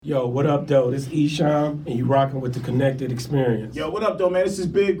Yo, what up, though? This is Esham, and you rocking with the Connected Experience. Yo, what up, though, man? This is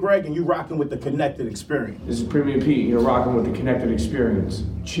Big Greg, and you rocking with the Connected Experience. This is Premium Pete, and you're rocking with the Connected Experience.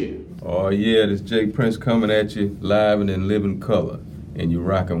 Chill. Oh yeah, this Jake Prince coming at you live and in living color, and you're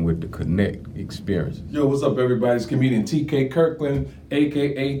rocking with the Connect Experience. Yo, what's up, everybody? It's comedian TK Kirkland,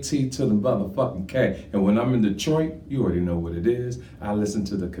 aka T to the motherfucking K. And when I'm in Detroit, you already know what it is. I listen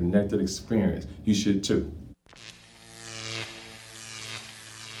to the Connected Experience. You should too.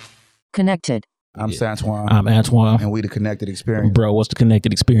 Connected. I'm Santuan. I'm Antoine. And we the Connected Experience. Bro, what's the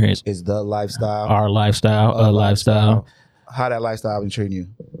Connected Experience? It's the lifestyle. Our lifestyle, a lifestyle. How that lifestyle been treating you?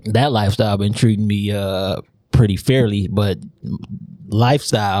 That lifestyle been treating me pretty fairly, but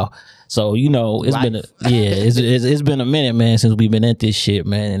lifestyle. So it's been it's been a minute, man, since we've been at this shit,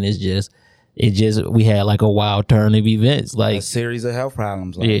 man, and it just we had like a wild turn of events, like a series of health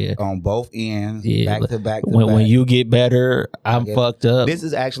problems, on both ends, back to back. When you get better, I'm fucked up. This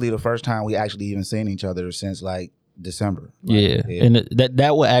is actually the first time we actually even seen each other since like December. And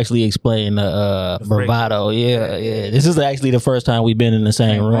that would actually explain the bravado. Yeah. This is actually the first time we've been in the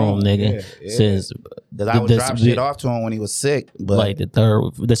same room, nigga. Since because I would drop shit off to him when he was sick, but like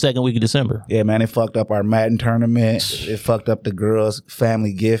the second week of December. Yeah, man, it fucked up our Madden tournament. It fucked up the girls'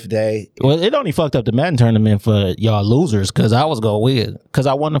 family gift day. Well, it only fucked up the Madden tournament for y'all losers because I was going win because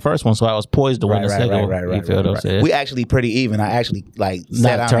I won the first one, so I was poised to win the second one. You feel what I'm saying? We actually pretty even. I actually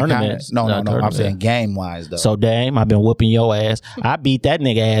not tournament. No. I'm saying game wise though. So Dame, I've been whooping your ass. I beat that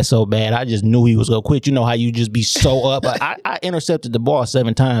nigga ass so bad I just knew he was gonna quit. You know how you just be so up. I intercepted the ball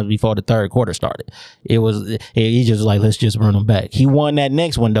 7 times before the third quarter started. He just was like, let's just run him back. He won that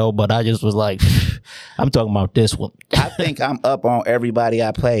next one though, but I just was like, I'm talking about this one. I think I'm up on everybody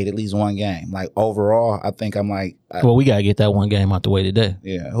I played at least one game. Like overall, I think I'm like. Well, we gotta get that one game out the way today.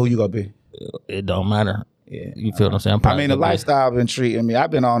 Yeah, who you gonna be? It don't matter. Yeah, you feel what I'm saying? I mean, the lifestyle been treating me. I've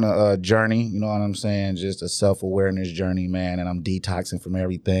been on a journey, you know what I'm saying? Just a self-awareness journey, man, and I'm detoxing from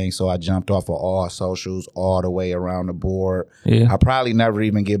everything. So I jumped off of all socials all the way around the board. Yeah. I probably never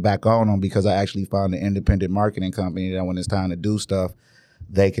even get back on them because I actually found an independent marketing company that when it's time to do stuff,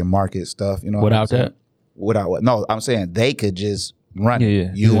 they can market stuff, you know what I'm saying? Without what? No, I'm saying they could just run it.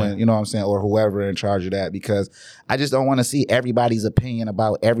 And you know what I'm saying, or whoever in charge of that, because I just don't want to see everybody's opinion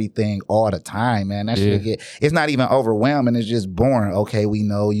about everything all the time, man. That shit it's not even overwhelming, it's just boring. Okay, we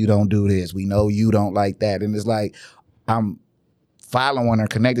know you don't do this, we know you don't like that, and it's like I'm following or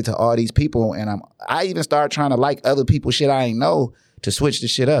connected to all these people, and I even started trying to like other people's shit I ain't know to switch the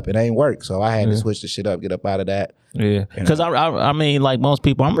shit up. It ain't work, so I had to switch the shit up, get up out of that. Yeah, because I mean, like most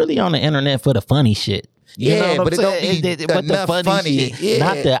people, I'm really on the internet for the funny shit. You know what but I'm it don't be but the funny shit, yeah.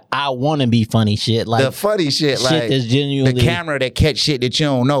 Not the I want to be funny shit. Like the funny shit, like that's genuinely the camera that catch shit that you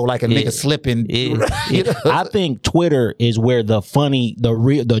don't know, like a nigga slipping. I think Twitter is where the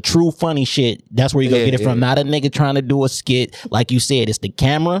true funny shit. That's where you go get it from. Not a nigga trying to do a skit, like you said. It's the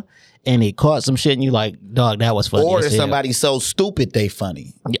camera, and it caught some shit, and you like, dog, that was funny. Or if somebody so stupid they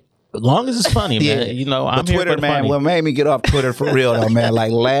funny. Yeah. As long as it's funny, man. You know, I'm Twitter, here for the man. funny. What made me get off Twitter for real though, man?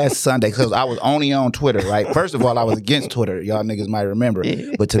 Like last Sunday, because I was only on Twitter, right? First of all, I was against Twitter. Y'all niggas might remember.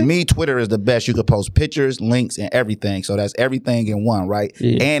 But to me, Twitter is the best. You could post pictures, links, and everything. So that's everything in one, right?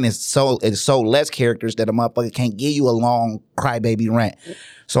 Yeah. And it's so less characters that a motherfucker can't give you a long crybaby rant.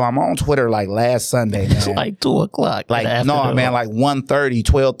 So I'm on Twitter like last Sunday, man. It's like 2 o'clock. Like, no, man, like 1:30,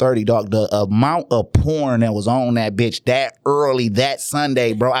 12:30, dog. The amount of porn that was on that bitch that early that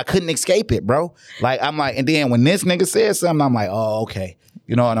Sunday, bro, I couldn't escape it, bro. Like, I'm like, and then when this nigga said something, I'm like, oh, okay.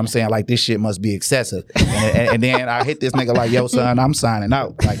 You know what I'm saying? Like, this shit must be excessive. And then I hit this nigga like, yo, son, I'm signing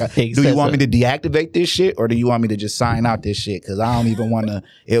out. Like, do you want me to deactivate this shit or do you want me to just sign out this shit? Because I don't even want to.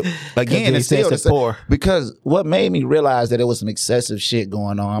 Again, it's still poor. Because what made me realize that there was some excessive shit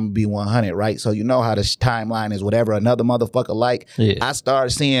going on, I'm going to be 100, right? So you know how the timeline is, whatever another motherfucker like. Yeah. I started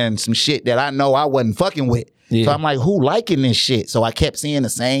seeing some shit that I know I wasn't fucking with. Yeah. So I'm like, who liking this shit? So I kept seeing the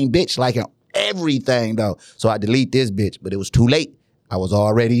same bitch liking everything, though. So I delete this bitch, but it was too late. I was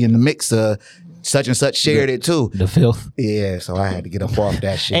already in the mix. Such and such shared it too. The filth. Yeah, so I had to get up off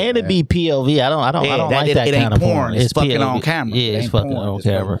that shit. And it be POV. I don't like that kind of porn. It's fucking POV. on camera. Yeah, it's fucking on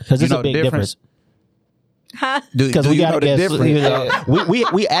camera. Because it's a big difference. Because we got the difference.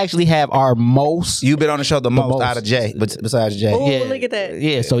 We actually have our most. You've been on the show the most out of Jay, besides Jay. Oh, look at that.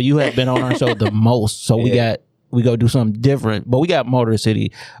 Yeah, so you have been on our show the most. So we go do something different. But we got Motor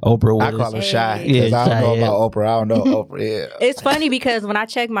City, Oprah. I call her Shy because I don't know about Oprah. I don't know Oprah. Yeah. It's funny because when I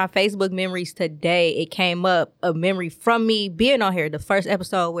checked my Facebook memories today, it came up a memory from me being on here. The first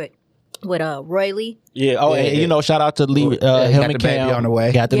episode with with Roy Lee. Yeah. Oh, Yeah. and, you know, shout out to Lee, got him the and baby Cam on the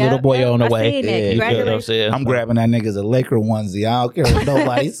way. Got the little boy on the I way. seen that. You feel what I'm Congratulations. saying? I'm grabbing that nigga's a Laker onesie. I don't care what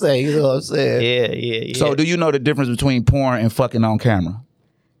nobody say. You know what I'm saying? Yeah. So, do you know the difference between porn and fucking on camera?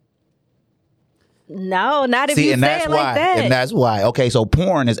 No, not if See, you and say that's it why. like that. And that's why. Okay, so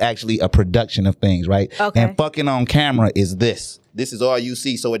porn is actually a production of things, right? Okay. And fucking on camera is this. This is all you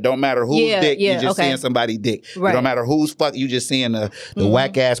see. So it don't matter whose dick, you're just seeing somebody's dick. It Right. don't matter who's fuck, you just seeing the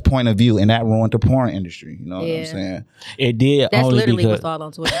whack ass point of view, and that ruined the porn industry. You know what I'm saying? It did That's only literally because what's all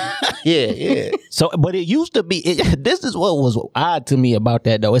on Twitter. Yeah. So, but it used to be. This is what was odd to me about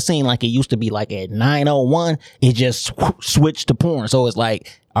that, though. It seemed like it used to be like at 9:01, it just switched to porn. So it's like,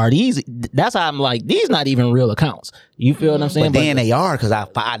 are these? That's how I'm like, these not even real accounts. You feel what I'm saying? But then they are, because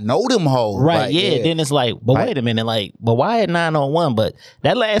I know them hoes. Right, Like, yeah. Then it's like, but Right. wait a minute, like, but why at 9:01? But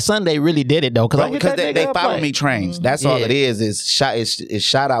that last Sunday really did it though, Because they follow me trains. That's all Yeah. it is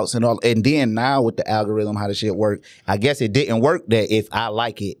shout outs and all. And then now with the algorithm, how the shit work, I guess it didn't work that if I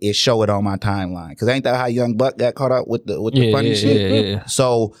like it, it show it on my timeline. Because ain't that how Young Buck got caught up with the funny shit? Yeah.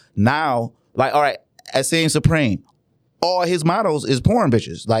 So now, like, all right, at Seeing Supreme, all his models is porn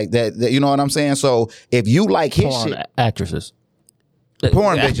bitches. Like that, you know what I'm saying? So if you like his Porn shit, actresses.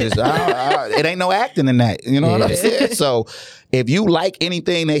 porn bitches. It ain't no acting in that. You know what I'm saying? So if you like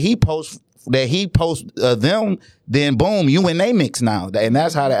anything that he posts them, then boom, you in they mix now. And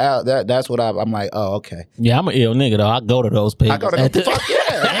that's how that's what I'm like, oh, okay. Yeah, I'm an ill nigga though. I go to those pages. I go to fuck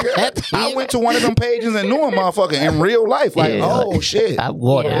yeah. nigga. I went to one of them pages and knew a motherfucker in real life. Like, oh shit. I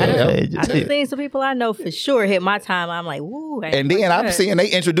go to Yeah, those I pages. just seen some people I know for sure hit my time. I'm like, woo. And then I'm seeing they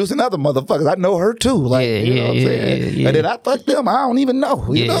introducing other motherfuckers. I know her too. Like, you know what I'm saying? yeah. And then I fuck them. I don't even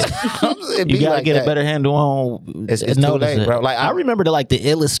know. You know? It You be gotta like get that. a better handle on. It's too notice late, it. bro. Like, I remember the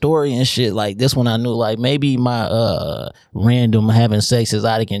illest story and shit. Like this one, I knew like maybe my random having sex is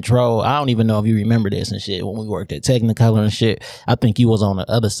out of control. I don't even know if you remember this and shit. When we worked at Technicolor and shit, I think you was on the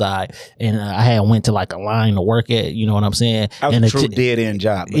other side, and I had went to like a line to work at. You know what I'm saying? I was and a true dead end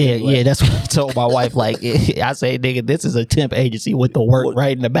job. But Yeah, anyway. yeah, that's what I told my wife. Like, I say, nigga, this is a temp agency with the work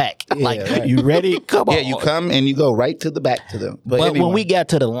right in the back. Like, right. you ready? Come on. Yeah, you come and you go right to the back to them. But anyway. when we got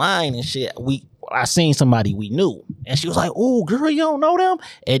to the line and shit, I seen somebody we knew, and she was like, "Oh, girl, you don't know them?"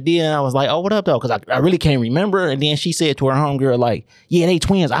 And then I was like, "Oh, what up, though?" Because I really can't remember. And then she said to her homegirl, like, "Yeah, they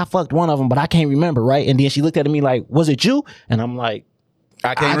twins. I fucked one of them, but I can't remember, right?" And then she looked at me like, "Was it you?" And I'm like,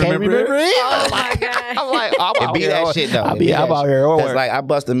 I can't remember it. Oh my God. I'm like, I'm It out be here. that shit though. I'm out here. Because like I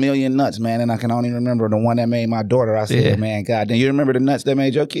bust a million nuts, man, and I can only remember the one that made my daughter. I said, Yeah. man, God, do you remember the nuts that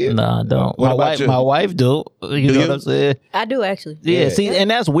made your kid? Nah, I don't. What My about wife, you? my wife do. You know what I'm saying? I do actually. Yeah, see,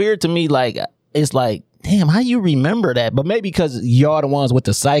 and that's weird to me. Like, it's like, damn, how you remember that? But maybe because y'all the ones with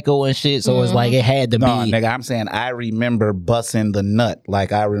the psycho and shit, so it's like it had to No, be. nigga, I'm saying I remember busting the nut.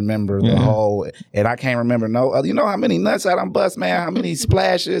 Like I remember the whole, and I can't remember you know how many nuts I done bust, man? How many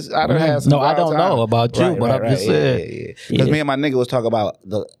splashes I done had? No, I don't know about you, but I'm just saying. Yeah. Because me and my nigga was talking about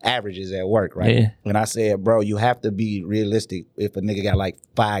the averages at work, right? Yeah. And I said, bro, you have to be realistic if a nigga got like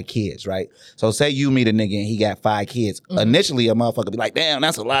 5 kids, right? So say you meet a nigga and he got 5 kids. Initially, a motherfucker be like, damn,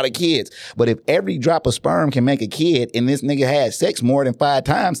 that's a lot of kids. But if every drop of sperm can make a kid and this nigga had sex more than 5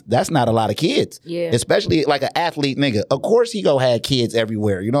 times, that's not a lot of kids. Yeah. Especially like an athlete nigga. Of course he go have kids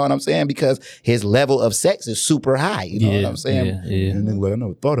everywhere. You know what I'm saying? Because his level of sex is super high. You know what I'm saying? yeah. And the nigga, like, I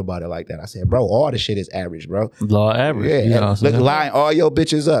never thought about it like that. I said, bro, all the shit is average, bro. Law average. Yeah, you know what I'm look, saying? line all your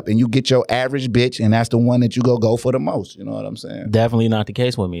bitches up, and you get your average bitch, and that's the one that you go for the most. You know what I'm saying? Definitely not the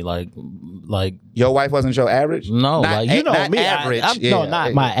case with me. Like Your wife wasn't your average? no, Not like you know not me. average. No,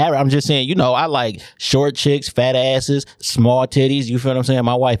 not my average. I'm just saying, you know, I like short chicks, fat asses, small titties. You feel what I'm saying?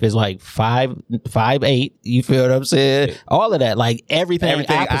 My wife is like 5'8". You feel what I'm saying? All of that, like everything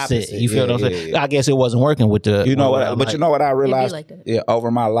opposite. You feel what I'm saying? Yeah. I guess it wasn't working with the. You know what? But you know what I realized? like that. Yeah,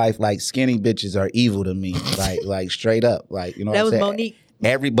 over my life, like skinny bitches are evil to me. like straight up. Like you know That what I'm was saying?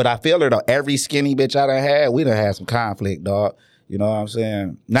 Monique. But I feel her though. Every skinny bitch I done had, we done had some conflict, dog. You know what I'm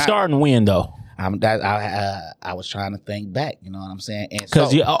saying? Not, starting win though. I was trying to think back. You know what I'm saying? And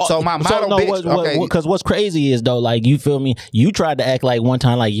Because my model bitch. Okay, Because what's crazy is though, like you feel me, you tried to act like one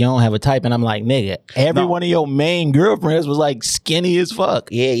time like you don't have a type, and I'm like, nigga, every one of your main girlfriends was like skinny as fuck.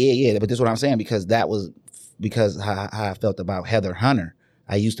 Yeah. But this is what I'm saying because that was how I felt about Heather Hunter.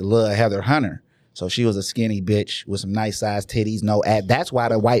 I used to love Heather Hunter. So she was a skinny bitch with some nice sized titties, no ab. That's why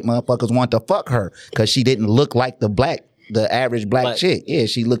the white motherfuckers want to fuck her because she didn't look like the black the average black chick. Yeah,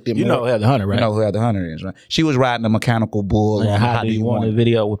 she looked at You know Heather Hunter, right? You know who Heather Hunter is, right? She was riding a mechanical bull. Yeah, on how do you want a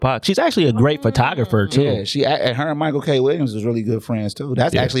video with Pac? She's actually a great photographer too. Yeah, her and Michael K. Williams is really good friends too.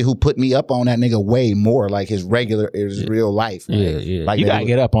 That's actually who put me up on that nigga way more, like his real life. Yeah. Like you gotta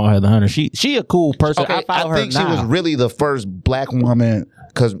get up on Heather Hunter. She a cool person. Okay, I follow her think she now. was really the first black woman,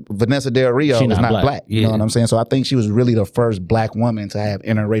 because Vanessa Del Rio She was not not black. You Yeah. know what I'm saying? So I think she was really the first black woman to have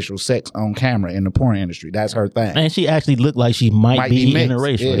interracial sex on camera in the porn industry. That's her thing. And she actually looked like she might be mixed.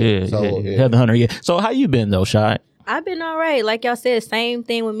 interracial. So, Heather Hunter. Yeah. So how you been though, Shy? I've been all right. Like y'all said, same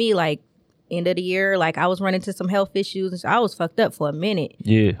thing with me. Like end of the year, like I was running into some health issues, and so I was fucked up for a minute.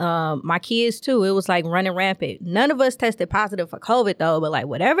 Yeah. My kids too. It was like running rampant. None of us tested positive for COVID though, but like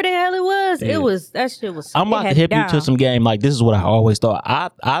whatever the hell it was, that shit was. I'm about to hip you to some game. Like this is what I always thought.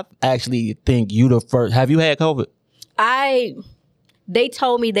 I actually think you the first. Have you had COVID? They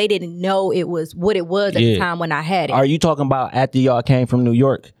told me they didn't know it was what it was at the time when I had it. Are you talking about after y'all came from New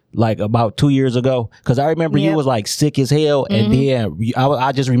York? Like about 2 years ago, because I remember you was like sick as hell, and then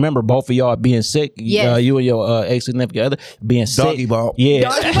I just remember both of y'all being sick. Yes. You and your ex significant other being sick. Doggy ball.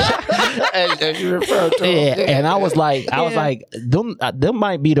 Yeah. As you refer to. Yeah, and I was like, them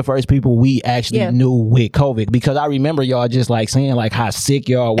might be the first people we actually knew with COVID, because I remember y'all just like saying like how sick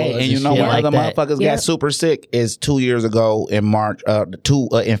y'all was. And you know shit when like other that. motherfuckers got super sick is 2 years ago in March,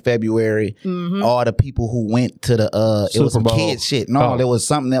 in February. All the people who went to the it was some Super Bowl. kids shit. No, there was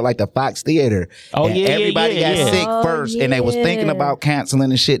something that like the Fox Theater. Oh, and yeah, everybody got sick first, and they was thinking about canceling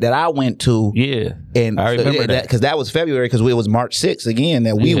the shit that I went to. Yeah, And I remember that. because that was February, because it was March 6th again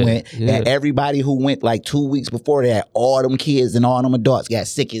that we went, and everybody who went like 2 weeks before that, all them kids and all them adults got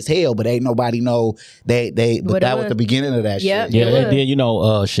sick as hell, but ain't nobody know but that was the beginning of that shit. Yeah, and then you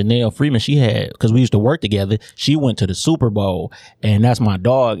know Chanel Freeman, she had, because we used to work together, she went to the Super Bowl, and that's my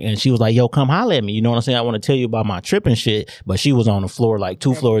dog, and she was like, yo, come holler at me, you know what I'm saying? I want to tell you about my trip and shit, but she was on the floor like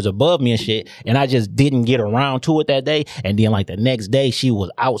 2 floors above me and shit, and I just didn't get around to it that day, and then like the next day she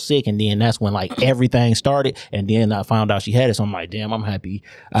was out sick, and then that's when like everything started, and then I found out she had it, so I'm like, damn, I'm happy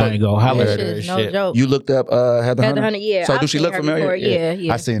I ain't go holler at her and no shit. joke. You looked up Heather Hunter? Yeah. So I've do she seen look her familiar? before.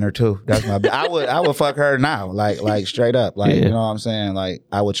 Yeah. I seen her too. That's my. I would fuck her now, like straight up, like you know what I'm saying. Like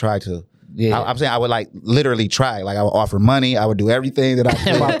I would try to. Yeah. I'm saying I would like literally try. Like I would offer money. I would do everything that I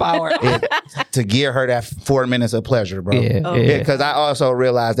could In my power. to give her that 4 minutes of pleasure, bro. Yeah. Because I also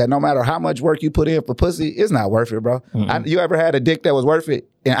realized that no matter how much work you put in for pussy, it's not worth it, bro. You ever had a dick that was worth it?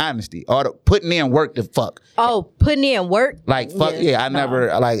 In honesty, or putting in work to fuck. Oh, putting in work? Like fuck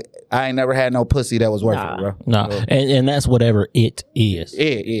I ain't never had no pussy that was worth it, bro. No, and that's whatever it is.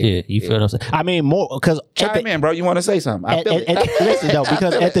 Yeah. You feel what I'm saying? I mean, more because Chime in, bro. You want to say something? I feel it. listen though,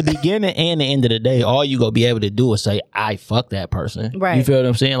 because at the beginning and the end of the day, all you gonna be able to do is say, "I fuck that person." Right. You feel what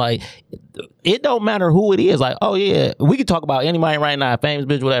I'm saying? Like, it don't matter who it is. Like, oh yeah, we could talk about anybody right now, famous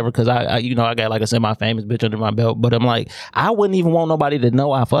bitch, whatever. Because I got, like I said, my famous bitch under my belt. But I'm like, I wouldn't even want nobody to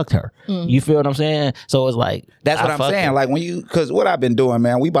know I fucked her. You feel what I'm saying? So it's like That's what I'm saying. her. Like when because what I've been doing,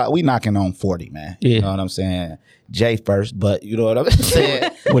 man, we knocking on 40, man. Yeah. You know what I'm saying? Jay first, but you know what I'm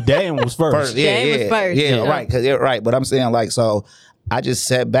saying? Well, Dan was first. Jay was first. Yeah, right. But I'm saying like, so I just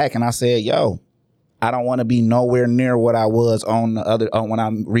sat back and I said, yo, I don't want to be nowhere near what I was on the other when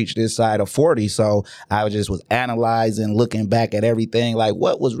I reached this side of 40. So I was analyzing, looking back at everything. Like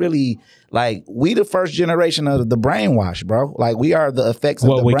what was really like we the first generation of the brainwash, bro. Like we are the effects of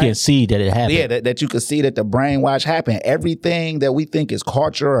the brain. Well, we can see that it happened. Yeah, that you could see that the brainwash happened. Everything that we think is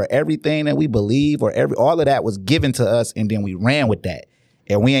culture or everything that we believe or all of that was given to us, and then we ran with that.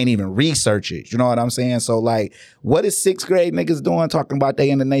 And we ain't even research it. You know what I'm saying? So like, what is 6th grade niggas doing talking about they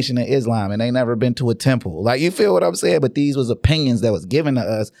in the Nation of Islam and they never been to a temple? Like, you feel what I'm saying? But these was opinions that was given to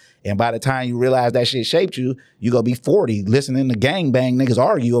us. And by the time you realize that shit shaped you, you gonna be 40 listening to gangbang niggas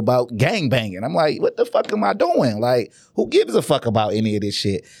argue about gangbanging. I'm like, what the fuck am I doing? Like, who gives a fuck about any of this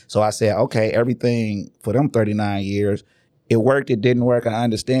shit? So I said, okay, everything for them 39 years, it worked, it didn't work, I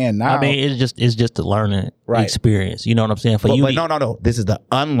understand now. I mean, it's just a learning Right. experience. You know what I'm saying? But no. This is the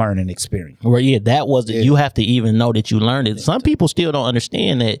unlearning experience. Where that was you have to even know that you learned it. Some people still don't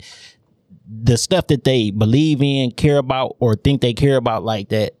understand that the stuff that they believe in, care about, or think they care about, like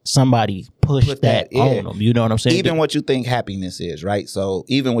that somebody pushed that on them. You know what I'm saying? Even what you think happiness is, right? So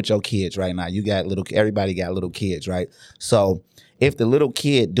even with your kids right now, everybody got little kids, right? So if the little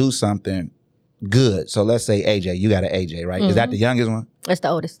kid do something good, so let's say AJ, you got an AJ, right? Is that the youngest one? That's the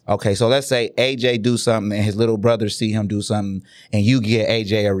oldest. Okay, so let's say AJ do something and his little brother see him do something and you get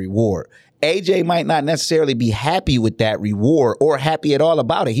AJ a reward. AJ might not necessarily be happy with that reward or happy at all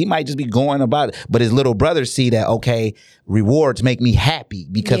about it. He might just be going about it. But his little brothers see that, okay, rewards make me happy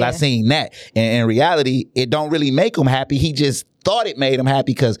because I seen that. And in reality, it don't really make him happy. He just thought it made him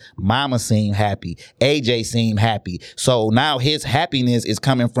happy because mama seemed happy. AJ seemed happy. So now his happiness is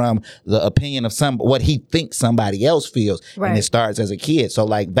coming from the opinion of what he thinks somebody else feels. Right. And it starts as a kid. So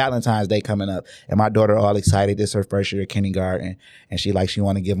like Valentine's Day coming up and my daughter all excited. This is her first year of kindergarten and she want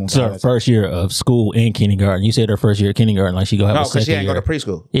to give him. So her first year of school in kindergarten. You said her first year of kindergarten, like she go have a second because she ain't year. go to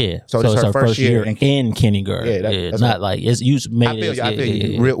preschool. Yeah. So it's her first year in kindergarten. Yeah, that's not right. like it's you made I feel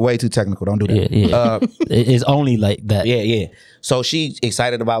you. Way too technical. Don't do that. Yeah. It's only like that. Yeah. So she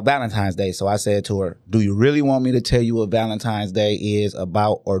excited about Valentine's Day. So I said to her, do you really want me to tell you what Valentine's Day is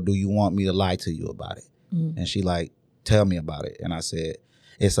about or do you want me to lie to you about it? And she like, tell me about it. And I said,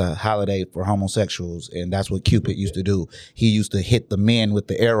 it's a holiday for homosexuals and that's what Cupid used to do. He used to hit the men with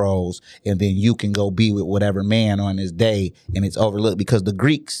the arrows and then you can go be with whatever man on this day and it's overlooked because the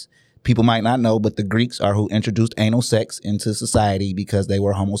Greeks, people might not know, but the Greeks are who introduced anal sex into society because they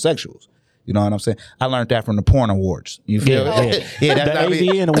were homosexuals. You know what I'm saying? I learned that from the porn awards. You feel me? Yeah, that's the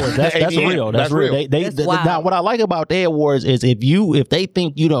AVN awards. That's real. That's real. Now, what I like about their awards is if they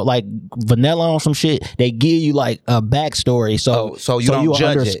think you don't like vanilla on some shit, they give you like a backstory. So you don't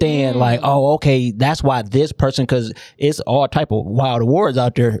judge understand like, oh, okay, that's why this person, because it's all type of wild awards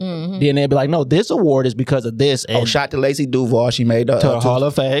out there. Then they'd be like, no, this award is because of this. And shout to Lacey Duval. She made the Hall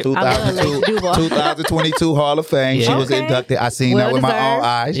of Fame. 2022 Hall of Fame. She was inducted. I seen that with my own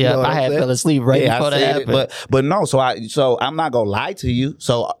eyes. Yeah, I had fell asleep right before that happened. But no, so I'm not gonna lie to you.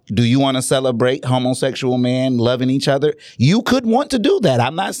 So do you want to celebrate homosexual men loving each other? You could want to do that.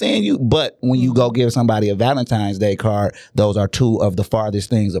 I'm not saying you, but when you go give somebody a Valentine's Day card, those are two of the farthest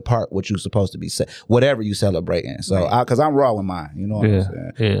things apart what you're supposed to be whatever you celebrating. So because I'm raw with mine, you know what I'm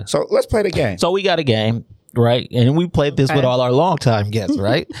saying? Yeah. So let's play the game. So we got a game, right? And we played this with all our longtime guests,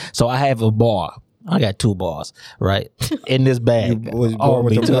 right? So I have a ball. I got 2 balls, right, in this bag.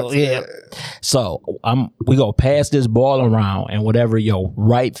 Yeah. So we go pass this ball around, and whatever your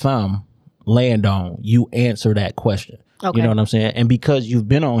right thumb land on, you answer that question. Okay. You know what I'm saying? And because you've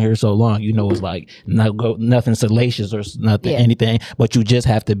been on here so long, you know it's like nothing salacious or nothing, anything, but you just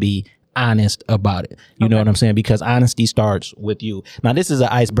have to be honest about it. You know what I'm saying? Because honesty starts with you. Now, this is an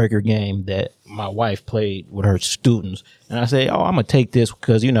icebreaker game that my wife played with her students. And I say, I'm going to take this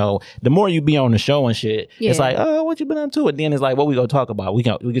because, you know, the more you be on the show and shit, it's like, oh, what you been up to? And then it's like, what we going to talk about? We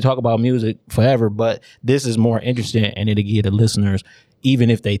can talk about music forever, but this is more interesting and it'll give the listeners, even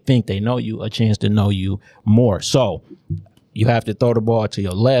if they think they know you, a chance to know you more. So you have to throw the ball to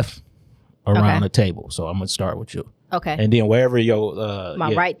your left around the table. So I'm going to start with you. Okay. And then wherever your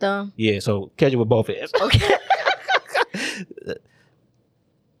my right thumb. Yeah, so catch it with both hands. Okay.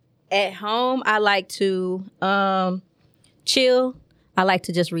 At home, I like to chill. I like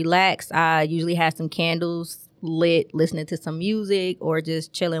to just relax. I usually have some candles lit, listening to some music, or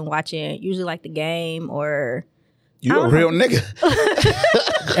just chilling, watching. Usually like the game or. You a real nigga.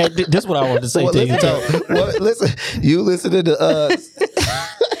 And this is what I wanted to say to you. You listen to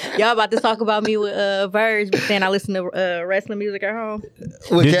Y'all about to talk about me with Verge, but then I listen to wrestling music at home.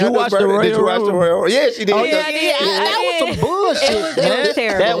 Did you watch the Royal Rumble? Yeah, she did. Oh, yeah, I did. That was some bullshit. It was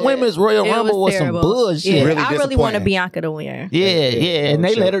terrible. That women's Royal Rumble was some bullshit. Yeah, Really I really wanted Bianca to win. Yeah. And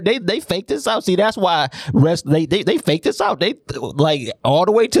they let her. They faked this out. See, that's why they faked this out. They like all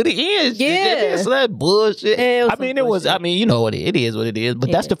the way to the end. Yeah, so that bullshit. Yeah, it was. I mean, you know what it is. What it is.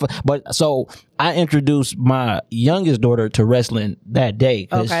 But that's the. But so I introduced my youngest daughter to wrestling that day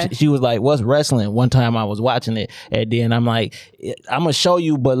because she was like, "What's wrestling?" One time I was watching it, and then I'm like, "I'm gonna show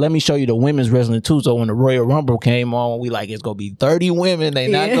you, but let me show you the women's wrestling too." So when the Royal Rumble came on, we like it's gonna be 30 women. They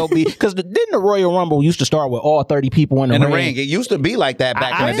not gonna be because didn't the Royal Rumble used to start with all 30 people in the ring? It used to be like that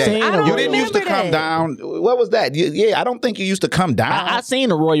back in the day. You didn't used to come down. What was that? I don't think you used to come down. I seen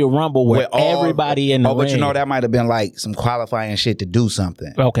the Royal Rumble where everybody in the ring. But you know that might have been like some qualifying shit to do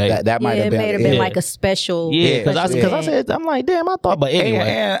something. Okay, that might have been like a special. Yeah, because I said I'm like, damn, I thought. But anyway,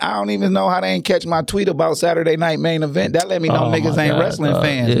 and I don't even know how they ain't catch my tweet about Saturday Night Main Event. That let me know niggas ain't wrestling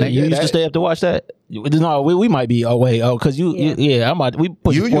fans. Yeah, you used to stay up to watch that. No, we might be. Oh wait, because we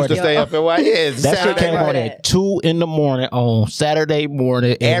push. You used to stay up and watch. Yeah, that shit came on at 2 a.m. on Saturday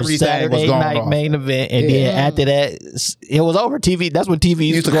morning. Everything Saturday was going night off. Main event, and then after that, it was over. TV. That's when TV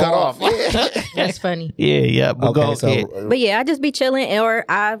used to cut off. That's funny. Yeah. But but yeah, I just be chilling, or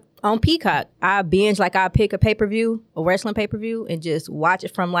on Peacock, I binge I pick a pay-per-view, a wrestling pay-per-view, and just watch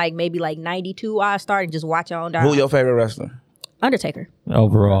it from maybe 92. I start and just watch it on down. Who your favorite wrestler? Undertaker.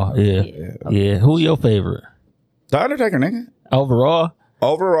 Overall, yeah. Who your favorite? The Undertaker, nigga. Overall.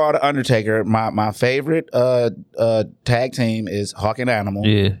 Overall, the Undertaker, my favorite tag team is Hawk and Animal.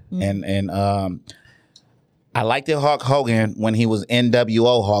 Yeah. And I liked it Hulk Hogan when he was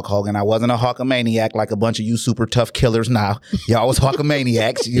NWO Hulk Hogan. I wasn't a Hulkamaniac like a bunch of you super tough killers now. Y'all was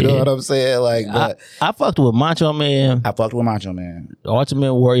Hulkamaniacs, you know what I'm saying? Like, but I fucked with Macho Man, I fucked with Macho Man.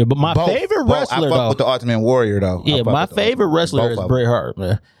 Ultimate Warrior, but my favorite wrestler I fucked with the Ultimate Warrior though. yeah, my favorite wrestler is Both of Bret Hart,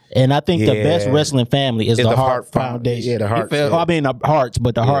 man. And I think the best Yeah. wrestling family is It's the the Hart Hart Foundation. yeah, the Hart You feel- shit. I mean, the Hearts,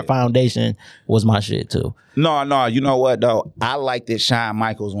 but the Hart Foundation was my shit too. No, you know what though? I liked it Shawn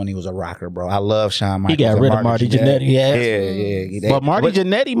Michaels when he was a rocker, bro. I love Shawn Michaels. He got and rid of Marty Jannetty, yeah. Yeah. But Marty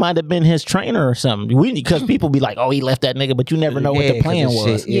Jannetty might have been his trainer or something. Because people be like, "Oh, he left that nigga," but you never know what the 'cause plan of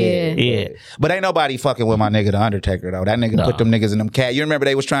was. shit, Yeah. But ain't nobody fucking with my nigga the Undertaker though. That nigga put them niggas in them cat. You remember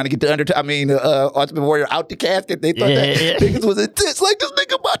they was trying to get the Ultimate Warrior out the casket. They thought that niggas was intense. Like this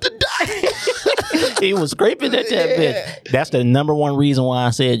nigga about to die. He was scraping at that bitch. That's the number one reason why I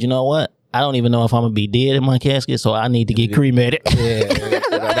said, you know what? I don't even know if I'm gonna be dead in my casket, so I need to get cremated.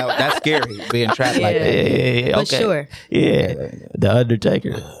 That's scary being trapped like that. Yeah, For okay. sure. Yeah, the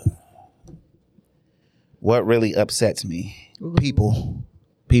Undertaker. What really upsets me? People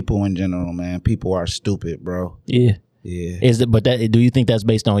in general, man. People are stupid, bro. Yeah. Yeah. But do you think that's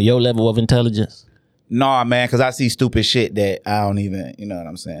based on your level of intelligence? Nah, man, because I see stupid shit that I don't even, you know what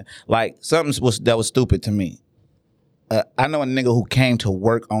I'm saying? Like, something that was stupid to me. I know a nigga who came to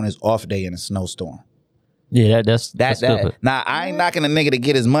work on his off day in a snowstorm. Yeah, that's stupid. Now, I ain't knocking a nigga to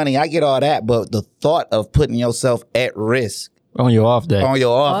get his money. I get all that, but the thought of putting yourself at risk On your off day. on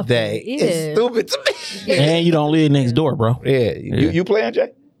your off day Yeah. is stupid to me. And you don't live next door, bro. Yeah. You playing,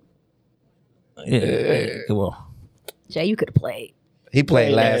 Jay? Yeah. Come on. Jay, you could have played. He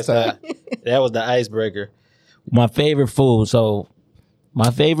played last time. That was the icebreaker. My favorite food. So, my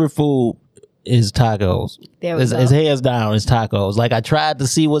favorite food is tacos. There we It's go. hands down. It's tacos. Like I tried to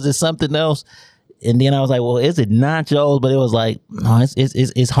see was it something else, and then I was like, well, is it nachos? But it was like, no,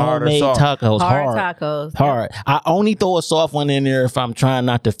 it's Hard or homemade soft? tacos. Hard tacos. Hard. I only throw a soft one in there if I'm trying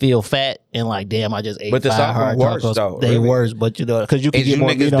not to feel fat and like, damn, I just ate But the 5 soft hard one worse, tacos. though, They really. worse, but you know, because you can Is get you more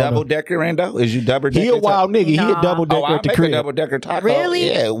niggas meat on double them. decker in though? Is you double decker? He a wild nigga. He a Nah. double decker Oh, I at the make a crib. double decker taco. Really?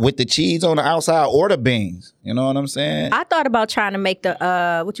 Yeah, with the cheese on the outside or the beans. You know what I'm saying? I thought about trying to make the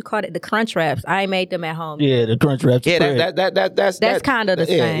what you call it, the crunch wraps. I ain't made them at home. Yeah, the crunch wraps. Yeah, that's that's kinda the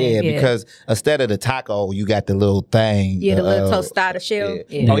yeah, same, Yeah, yeah. because instead of the taco, you got the little thing. Yeah, the little tostada shell. Yeah.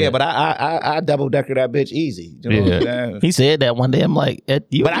 Yeah. Oh yeah, but I double decker that bitch easy. You know what I'm saying? He said that one day. I'm like,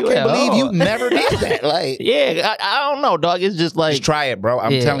 you, But I can't believe you never did that. Like, Yeah, I don't know, dog. It's just like just try it, bro.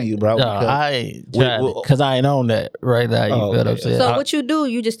 I'm yeah. telling you, bro. No, because- I ain't tried it because I ain't on that right now. You Oh, feel what I'm okay. saying? So what you do?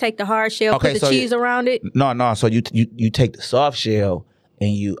 You just take the hard shell, Okay, put the so cheese around it. No. So you take the soft shell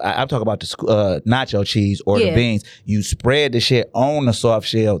and I'm talking about the nacho cheese or the Yeah. beans. You spread the shit on the soft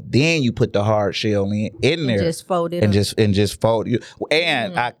shell, then you put the hard shell in there, Just fold it and up. just fold you.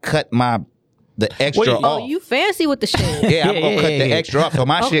 And I cut the extra Wait, off. Oh, you fancy with the shit. Yeah, I'm gonna cut the extra off, so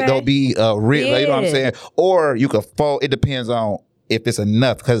my shit Okay. gonna be real. You know what I'm Yeah. saying? Or you could fold. It depends on if it's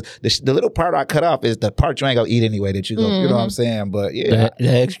enough, because the little part I cut off is the part you ain't gonna eat anyway. That you go, you know what I'm saying? But yeah, the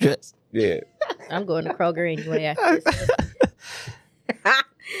extras. yeah. I'm going to Kroger anyway after this.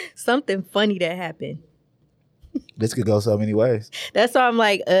 Something funny that happened. This could go so many ways. That's why I'm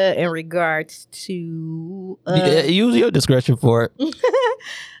like, in regards to Use your discretion for it.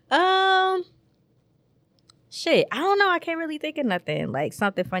 shit. I don't know. I can't really think of nothing. Like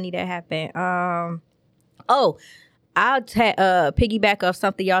something funny that happened. I'll piggyback off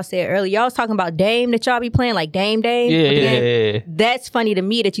something y'all said earlier. Y'all was talking about Dame that y'all be playing, like Dame. Yeah. That's funny to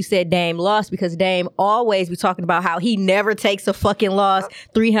me that you said Dame lost, because Dame always be talking about how he never takes a fucking loss.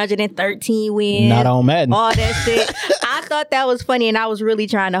 313 wins. Not on Madden. All that shit. I thought that was funny, and I was really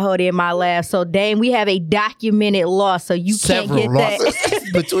trying to hold in my laugh. So Dame, we have a documented loss, so you Several can't get losses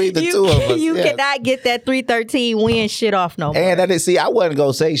that. between the You two of can- us. You yes. cannot get that 313 win shit off no more. And I didn't see. I wasn't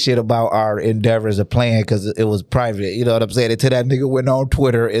gonna say shit about our endeavors of playing because it was private. You know what I'm saying? Until that nigga went on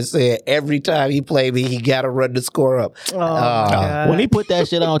Twitter and said every time he played me, he gotta run the score up. Oh, my God. When he put that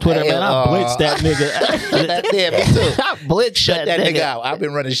shit on Twitter, man, I blitzed that nigga. Yeah, me too. I blitzed Shut that nigga out. I've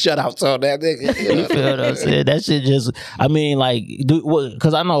been running shutouts on that nigga. You feel what I'm saying? That shit just, I mean, like,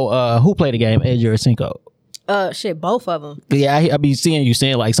 because I know who played the game, Edge or Cinco. Shit, both of them. Yeah, I be seeing you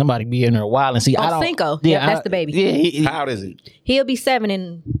saying like somebody be in there a while and see. I don't. Cinco. Yep, that's the baby. Yeah, How old is he? He'll be 7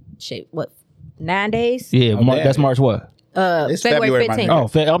 in shit. What? 9 days? yeah. Oh, damn. That's March what? It's February February, my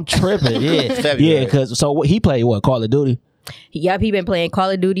 15th. nigga. Oh, I'm tripping. Yeah, February. yeah. Because he played what? Call of Duty. Yep, he been playing Call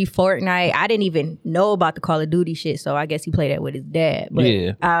of Duty, Fortnite. I didn't even know about the Call of Duty shit, so I guess he played that with his dad. But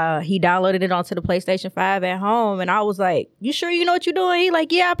he downloaded it onto the PlayStation 5 at home, and I was like, "You sure you know what you're doing?" He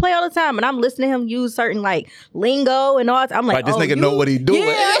like, "Yeah, I play all the time," and I'm listening to him use certain like lingo and all. I'm like, this nigga know what he doing.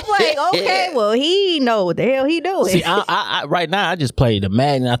 Yeah, I'm like, okay, well, he know what the hell he doing. See, I right now I just play the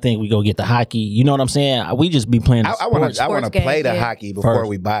Madden. I think we go get the hockey. You know what I'm saying? We just be playing. I want to play the hockey before First.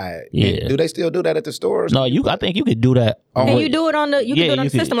 we buy it. Yeah. Do they still do that at the stores? No, I think you could do that. Can you do it on the? You can do it on the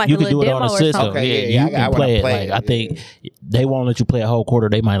system like a little do it demo on the or system. something. Okay, yeah, I you can wanna play it. play Like it, I think they won't let you play a whole quarter.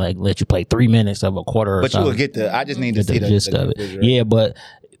 They might like let you play 3 minutes of a quarter. Or But something. you will get the. I just need to see the gist of it. visual. Yeah, but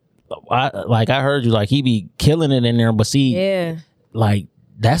I heard you like he be killing it in there. But see, Yeah. like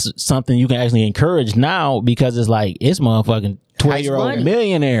that's something you can actually encourage now because it's like it's motherfucking 12-year-old money.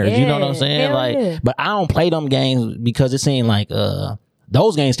 millionaires. You know what I'm Yeah, saying? hell Like, yeah. but I don't play them games because it seems like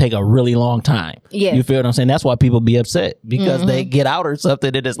those games take a really long time. Yeah. You feel what I'm saying? That's why people be upset because they get out or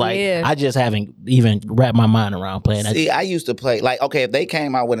something and it's like Yeah. I just haven't even wrapped my mind around playing that. See, I used to play like okay, if they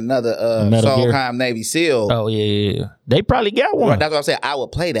came out with another Metal Gear. Solheim Navy SEAL, Oh yeah. They probably got one. right, that's what I'm saying. I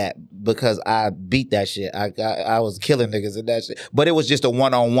would play that because I beat that shit. I was killing niggas in that shit, but it was just a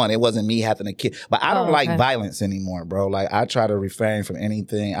 1-on-1. It wasn't me having to kill. But I don't Oh, like okay. violence anymore, bro. Like I try to refrain from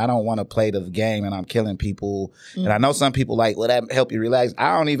anything. I don't want to play the game and I'm killing people. And I know some people like, well, that help you relax.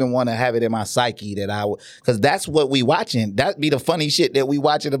 I don't even want to have it in my psyche that because that's what we watching. That be the funny shit that we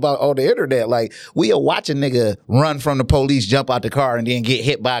watching about on the internet. Like we are watching nigga run from the police, jump out the car, and then get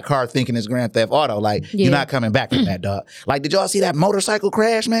hit by a car thinking it's Grand Theft Auto. Like Yeah. you're not coming back from that, dog. Like did y'all see that motorcycle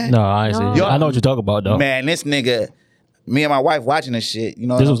crash, man? No, I ain't see. No. I know what you're talking about though. Man, this nigga, me and my wife watching this shit, you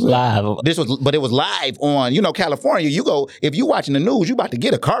know. This what was I'm saying? live. But it was live on, California. You go, if you watching the news, you about to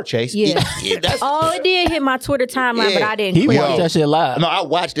get a car chase. Yeah. That's, Oh, it did hit my Twitter timeline, but Yeah. I didn't. He click watched it that shit live. no, I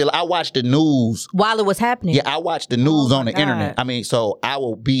watched it. I watched the news. while it was happening. Yeah, I watched the news Oh, on the my God. internet. I mean, so I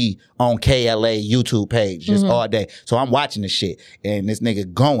will be on KLA YouTube page just all day. So I'm watching this shit, and this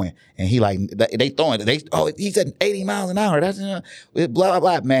nigga going, and he like they throwing it. He said 80 miles an hour. That's blah blah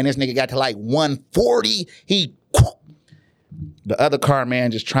blah. Man, this nigga got to like 140. The other car man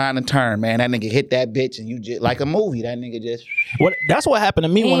just trying to turn, man. That nigga hit that bitch, and you just like a movie. That nigga just. That's what happened to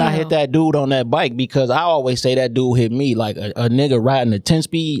me when I hit that dude on that bike because I always say that dude hit me like a nigga riding a 10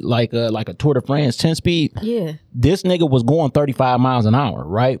 speed, like a Tour de France 10 speed. Yeah. This nigga was going 35 miles an hour,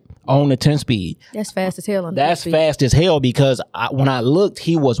 right? On the 10 speed. That's fast as hell. On That's the fast as hell because when I looked,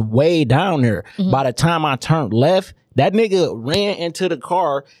 he was way down there. By the time I turned left, that nigga ran into the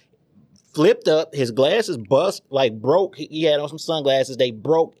car, flipped up, his glasses bust, like broke. He had on some sunglasses. They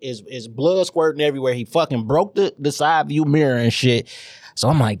broke. His blood squirting everywhere. He fucking broke the side view mirror and shit. So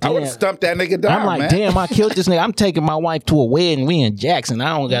I'm like, I would damn. have stumped that nigga down. I'm like, man. damn, I killed this nigga. I'm taking my wife to a wedding. We in Jackson.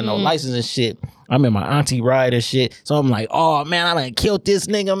 I don't got no license and shit. I'm in my auntie ride and shit. So I'm like, oh man, I done killed this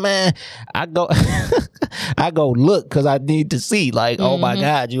nigga, man. I go look because I need to see. Like, oh my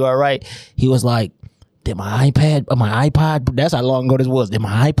God, you all right? He was like, did my iPod, that's how long ago this was. Did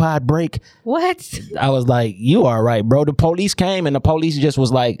my iPod break? What? I was like, you all right, bro. The police came and the police just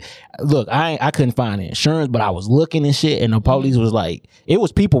was like, look, I couldn't find the insurance, but I was looking and shit. And the police was like, it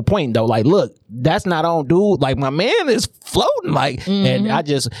was people pointing though, like, look, that's not on dude. Like my man is floating. Like, and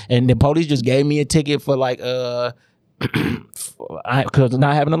the police just gave me a ticket for like, because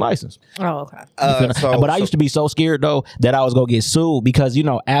not having a license. Oh, okay. But I used to be so scared though that I was gonna get sued because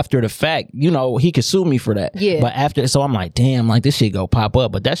after the fact, he could sue me for that. Yeah. But so I'm like, damn, like this shit go pop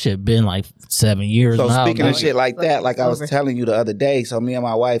up. But that shit been like 7 years. So now, speaking man. of shit like that, like I was Over. telling you the other day, so me and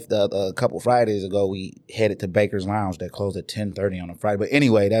my wife, a couple Fridays ago, we headed to Baker's Lounge that closed at 10:30 on a Friday. But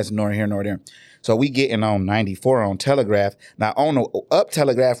anyway, that's nor here nor there. So we getting on 94 on Telegraph. Now on the up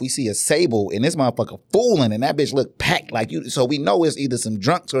Telegraph, we see a Sable, and this motherfucker fooling, and that bitch look packed like you. So we know it's either some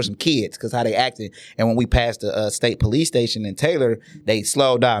drunks or some kids, because how they acting. And when we passed the state police station in Taylor, they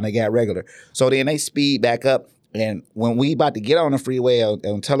slowed down, they got regular. So then they speed back up, and when we about to get on the freeway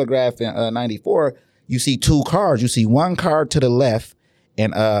on Telegraph and 94, you see two cars. You see one car to the left,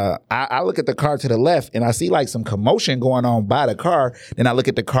 and I look at the car to the left, and I see like some commotion going on by the car. Then I look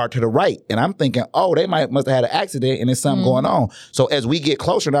at the car to the right, and I'm thinking, oh, they must have had an accident, and there's something going on. So as we get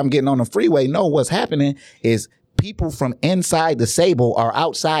closer, and I'm getting on the freeway, what's happening is people from inside the Sable are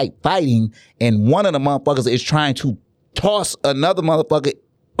outside fighting, and one of the motherfuckers is trying to toss another motherfucker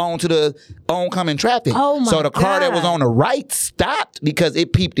onto the oncoming traffic. Oh my So the car that was God. on the right stopped because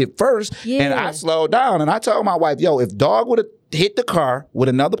it peeped it first, and I slowed down, and I told my wife, yo, if dog would have hit the car with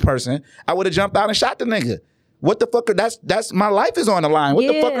another person, I would have jumped out and shot the nigga. What the fuck? That's my life is on the line. What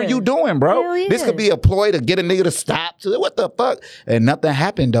the fuck are you doing, bro? Hell yeah. This could be a ploy to get a nigga to stop. What the fuck? And nothing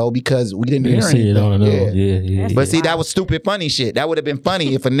happened though because we didn't hear see anything. it on the news. Yeah. But see, that was stupid funny shit. That would have been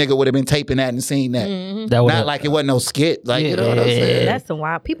funny if a nigga would have been taping that and seen that. Not like it wasn't no skit. Like you know what I'm saying? That's some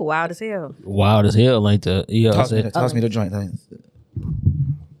wild people. Wild as hell. Wild as hell, like the Toss me the joint.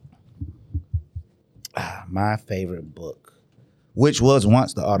 My favorite book, which was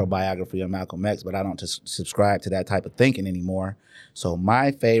once the autobiography of Malcolm X, but I don't subscribe to that type of thinking anymore. So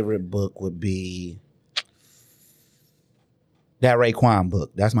my favorite book would be that Raekwon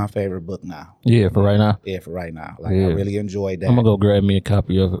book. That's my favorite book now. Yeah, for right now. Yeah, for right now. Like I really enjoyed that. I'm gonna go grab me a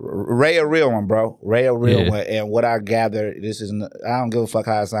copy of it. Ray a real one, bro. Ray a real one. And what I gathered, I don't give a fuck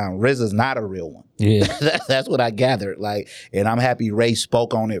how it sounds. RZA's not a real one. Yeah. That's what I gathered. Like, and I'm happy Ray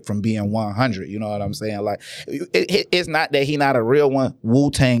spoke on it from being 100. You know what I'm saying? Like, it's not that he not a real one.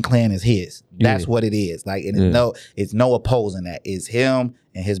 Wu-Tang Clan is his. That's what it is. Like, and it's no opposing that. It's him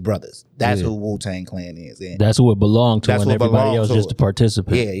and his brothers. That's who Wu-Tang Clan is. And that's who it belonged to, and everybody else just to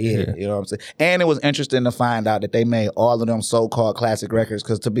participate. Yeah. You know what I'm saying? And it was interesting to find out that they made all of them so-called classic records.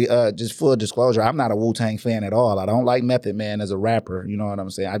 Because to be just full disclosure, I'm not a Wu-Tang fan at all. I don't like Method Man as a rapper. You know what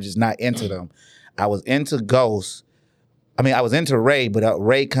I'm saying? I'm just not into them. I was into Ghost. I mean, I was into Ray, but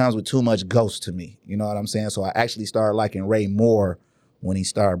Ray comes with too much Ghost to me. You know what I'm saying? So I actually started liking Ray more when he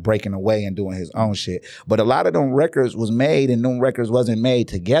started breaking away and doing his own shit. But a lot of them records was made and them records wasn't made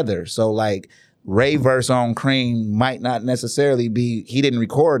together. So like Ray verse on Cream might not necessarily be, he didn't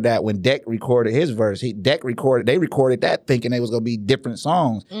record that when Deck recorded his verse. They recorded that thinking they was gonna be different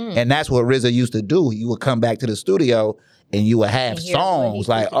songs. And that's what RZA used to do. You would come back to the studio and you would have songs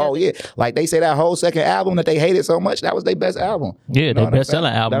like, oh yeah, like they say that whole second album that they hated so much, that was their best album. Yeah, their best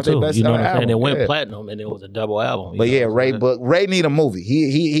selling album too. You know what I'm saying? It went yeah. platinum and it was a double album. But yeah, Ray need a movie.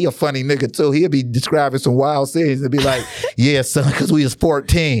 He a funny nigga too. He'll be describing some wild scenes and be like, yeah, son, because we was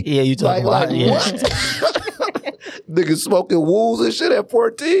 14. Yeah, you talking about what? Niggas smoking wools and shit at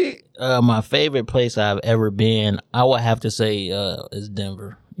 14. My favorite place I've ever been, I would have to say is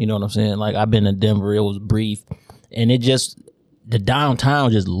Denver. You know what I'm saying? Like I've been to Denver. It was brief. And it just, the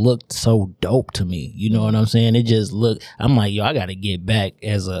downtown just looked so dope to me. You know what I'm saying? It just looked, I'm like, yo, I got to get back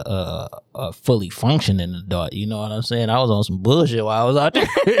as a fully functioning adult. You know what I'm saying? I was on some bullshit while I was out there.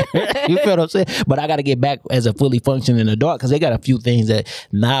 You feel what I'm saying? But I got to get back as a fully functioning adult because they got a few things that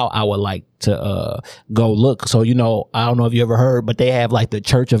now I would like to go look. So, you know, I don't know if you ever heard, but they have like the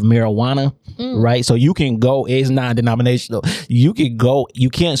Church of Marijuana, right? So you can go, it's non-denominational. You can go, you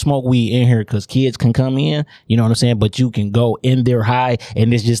can't smoke weed in here because kids can come in, you know what I'm saying? But you can go in there high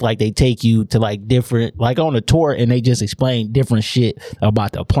and it's just like they take you to like different, like on a tour and they just explain different shit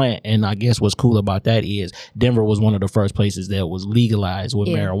about the plant. And I guess what's cool about that is Denver was one of the first places that was legalized with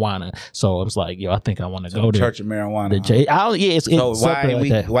marijuana. So it's like, yo, I think I want to go there. Church of Marijuana. It's so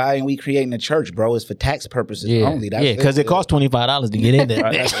like why ain't we creating a church, bro? It's for tax purposes only. Because it costs $25 to get in there.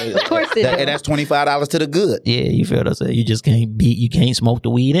 Of course it does. And that's $25 to the good. Yeah, you feel what I'm saying? You just can't smoke the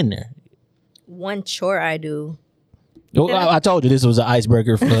weed in there. One chore I do. Well, I told you this was an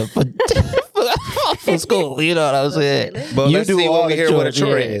icebreaker for school. You know what I'm saying? But you let's see what we hear what a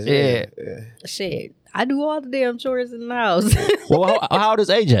chore is. is. Yeah. Shit. I do all the damn chores in the house. Well, how old is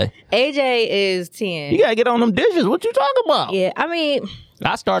AJ? AJ is 10. You gotta get on them dishes. What you talking about? Yeah, I mean,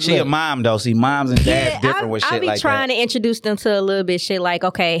 I started. She a mom though. See, moms and dads different with shit like that. I be trying to introduce them to a little bit shit like,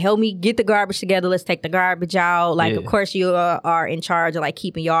 okay, help me get the garbage together. Let's take the garbage out. Like, of course, you are in charge of like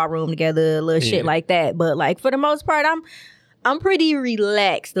keeping y'all room together, a little shit like that. But like for the most part, I'm pretty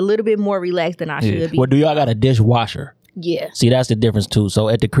relaxed, a little bit more relaxed than I should be. Well, do y'all got a dishwasher? Yeah. See, that's the difference too. So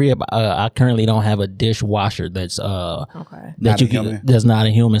at the crib, I currently don't have a dishwasher that's that's not a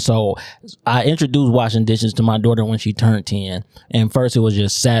human. So I introduced washing dishes to my daughter when she turned 10. And first it was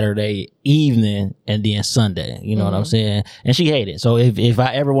just Saturday evening and then Sunday. You know what I'm saying? And she hated it. So if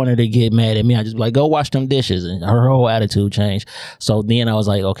I ever wanted to get mad at me, I just be like, go wash them dishes. And her whole attitude changed. So then I was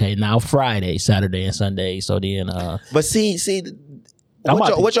like, okay, now Friday, Saturday, and Sunday. So then But see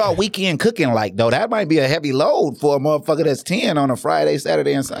what y'all weekend cooking like though? That might be a heavy load for a motherfucker that's 10 on a Friday,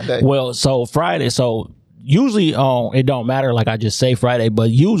 Saturday, and Sunday. Well, so Friday, usually it don't matter, like I just say Friday,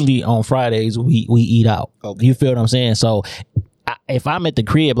 but usually on Fridays we eat out. Okay. You feel what I'm saying? So if I'm at the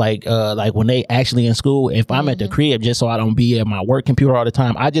crib, like when they actually in school, if I'm at the crib, just so I don't be at my work computer all the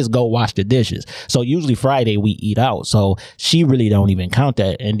time, I just go wash the dishes. So usually Friday we eat out. So she really don't even count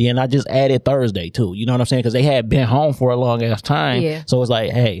that. And then I just added Thursday too. You know what I'm saying? Because they had been home for a long ass time. Yeah. So it's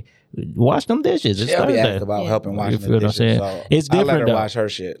like, hey, wash them dishes. It's Shelby Thursday. asked about helping wash You the feel what I'm dishes. saying? So It's I let different her though. wash her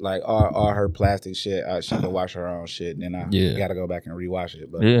shit, like all her plastic shit. She can wash her own shit. And then I gotta go back and rewash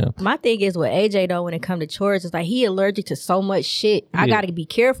it. But Yeah. My thing is with AJ though, when it comes to chores, it's like he allergic to so much shit. I gotta be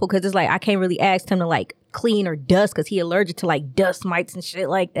careful because it's like I can't really ask him to like clean or dust because he allergic to like dust mites and shit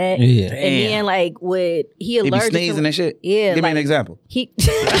like that. Yeah. And then like with he he be allergic sneezing to, and shit. Yeah, Give me like, an example. He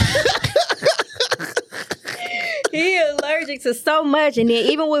he allergic to so much, and then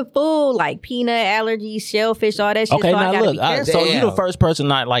even with food like peanut allergies, shellfish, all that shit. Okay, so I now gotta look. be careful. So you the first person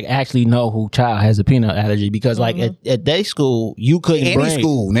not like actually know who child has a peanut allergy because like at day school you couldn't Any bring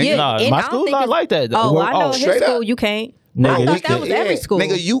school, nigga. Yeah, Nah, and my I don't school's think not it's- like that. Oh, Well, I know his straight school up. you can't. Nigga, I you thought that was Yeah, every school.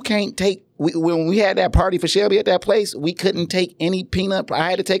 nigga, you can't take. When we had that party for Shelby at that place, we couldn't take any peanut. I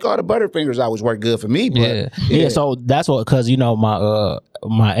had to take all the Butterfingers. I was work good for me, but Yeah. So that's what because you know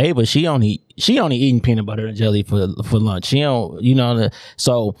my Ava she only eating peanut butter and jelly for lunch. She don't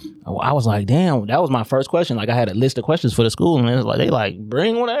so I was like, damn, that was my first question. Like I had a list of questions for the school and it was like they like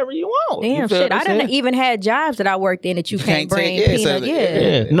bring whatever you want. Damn You feel shit! what I I'm didn't saying? even had jobs that I worked in that you can't bring take- yeah, peanut. so-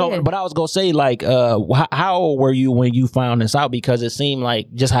 Yeah. No, but I was gonna say like, how old were you when you found this out? Because it seemed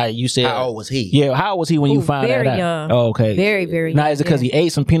like just how you said. how old was he? Yeah, how old was he when you Ooh, found very that out? young. Oh, okay, Very, very Now young, is it because yeah. he ate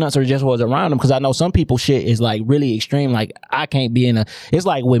some peanuts or just was around him? Because I know some people shit is like really extreme. Like I can't be in a. It's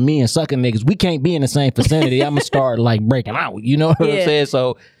like with me and sucking niggas, we can't be in the same vicinity. I'm gonna start like breaking out. You know what I'm Yeah. saying?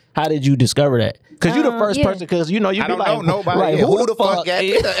 So. How did you discover that? Because you're the first yeah. person. Because you know you I be don't like, know nobody. Like, Yeah, who the fuck?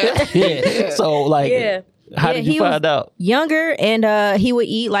 Yeah. So like, Yeah. how Yeah, did you he was find out? Younger, and he would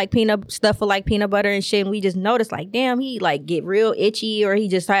eat like peanut stuff with like peanut butter and shit. And we just noticed like, damn, he like get real itchy or he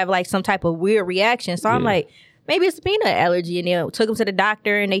just have like some type of weird reaction. So I'm like, maybe it's a peanut allergy. And then took him to the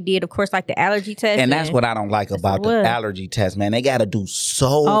doctor and they did, of course, like the allergy test. And that's what I don't like about the what? allergy test, man. They got to do so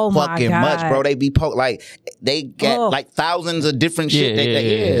Oh my fucking much, God. bro. They be like they get like thousands of different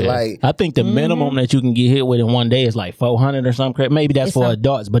shit. Yeah. Like I think the minimum that you can get hit with in one day is like 400 or something. Maybe that's It's for some-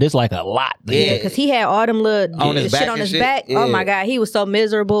 adults, but it's like a lot. Yeah, because he had all them little On his shit back on and his shit? back. Yeah. Oh my God, he was so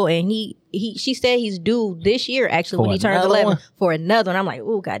miserable. And she said he's due this year actually For when he turns another 11 one? for another one. I'm like,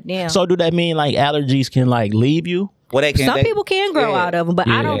 oh goddamn. So do that mean like allergies can like leave you? well, they can. Some people can grow yeah. out of them, but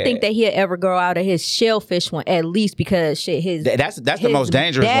I don't Yeah. think that he'll ever grow out of his shellfish one. At least because shit, That's the his most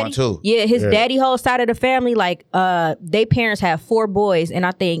dangerous daddy- one too. Yeah, his daddy whole side of the family, like they parents have 4 boys, and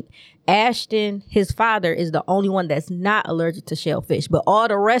I think Ashton, his father, is the only one that's not allergic to shellfish. But all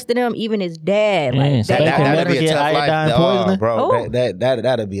the rest of them, even his dad, Man, like so they they That, can all- let her that'd be a get tough iodine life, poisoning? bro. Oh.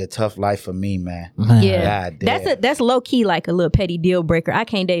 That'd be a tough life for me, man. yeah, God damn. that's low key like a little petty deal breaker. I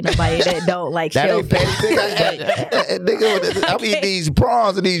can't date nobody that don't like That ain't shellfish. petty, nigga. I'm eating these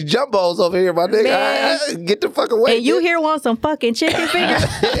prawns and these jumbos over here, my nigga. Man. Get the fuck away. And you here want some fucking chicken fingers?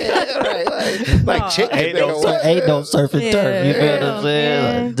 yeah, right, like chicken. Ain't nigga, what? no surf and turf. You feel what I'm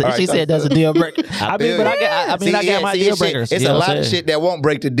saying? All right, She said that's a deal breaker. I mean, but I got my deal shit, breakers. It's you a know what lot I'm of saying? shit that won't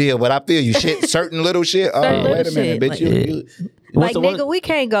break the deal, but I feel you. Shit, certain little shit. Oh, Certain wait a little minute, shit, bitch. like- You Like What's nigga, we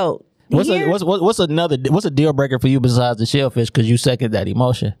can't go. What's here. a deal breaker for you besides the shellfish? Because you second that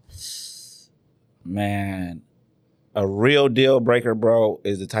emotion. man, a real deal breaker, bro,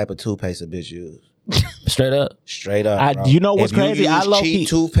 is the type of toothpaste a bitch use. Straight up. Straight up, bro. You know what's if you crazy? Use I low-key- cheap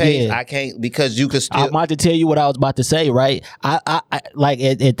toothpaste. yeah. I can't because you could still. I'm about to tell you what I was about to say, right? I like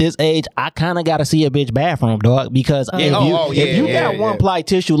at this age, I kind of got to see a bitch bathroom, dog, because if you got one ply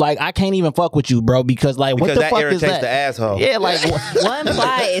tissue, like I can't even fuck with you, bro, because like what because the that fuck irritates is that? the asshole. Yeah, like One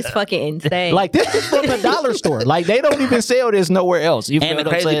ply is fucking insane. like this is from the dollar store. Like they don't even sell this nowhere else. You feel And the what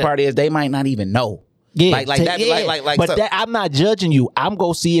I'm crazy saying? part is they might not even know. Yeah, Like that. yeah. Like. But so- that, I'm not judging you. I'm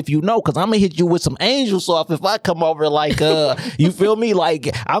gonna see if you know, because I'm gonna hit you with some angel soft if I come over. Like, you feel me?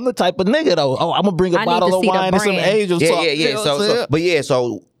 Like, I'm the type of nigga though. Oh, I'm gonna bring a I need bottle to of see the wine and some brand. angel soft. Yeah. You know what I'm saying?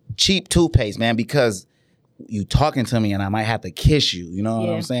 So cheap toothpaste, man, because you talking to me and I might have to kiss you. You know what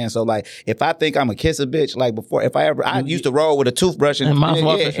Yeah. I'm saying? So like, if I think I'm a kiss a bitch, like before, I used to roll with a toothbrush And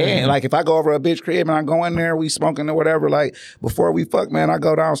mouthwash for sure. and like if I go over a bitch crib and I go in there, we smoking or whatever. Like before we fuck, man, I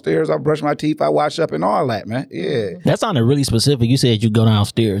go downstairs, I brush my teeth, I wash up and all that, man. Yeah. That sounded really specific. You said you go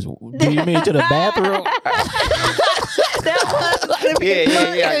downstairs. Do you mean to the bathroom?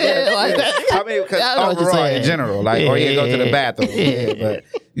 Yeah. Like that. I mean, because I know what you're overall, saying. in general, like, or go to the bathroom. Yeah, but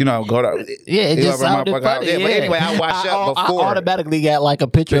you know, go to Yeah, it you just know, sounded motherfucker out funny. there. But anyway, I wash up before. I automatically got like a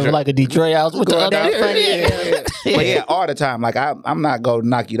picture of like a Detroit house with the Going other. down. Yeah. But yeah, all the time. Like I'm not gonna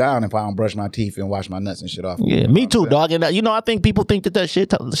knock you down if I don't brush my teeth and wash my nuts and shit off. Yeah, me too, dog. And you know, I think people think that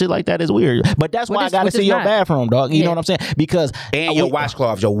shit like that is weird. But that's why I got to see your bathroom, dog. You know what I'm saying? Because And your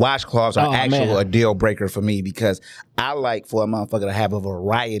washcloths. Your washcloths are Oh, actually man. a deal breaker for me because I like for a motherfucker to have a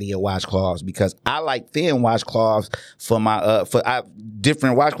variety of washcloths because I like thin washcloths for my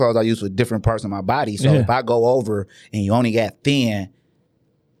different washcloths I use for different parts of my body. So if I go over and you only got thin,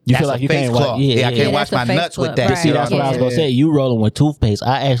 You that's feel like a you face can't cloth. wash. I can't wash that's a my face nuts with cloth, that. right. See, that's what I was gonna say. You rolling with toothpaste.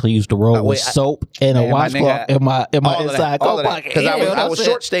 I actually used to roll with soap and a Man, my washcloth nigga, in my all of that, inside all coat of that. pocket. Because I was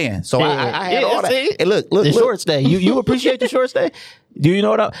short staying, so I had all that. see? Hey, look, The short stay. You appreciate the short stay? Do you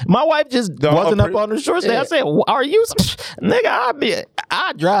know what? My wife just wasn't up on the short stay. I said, "Are you, nigga?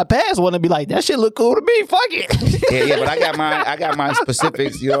 I drive past one and be like, that shit look cool to me. Fuck it." yeah, but I got my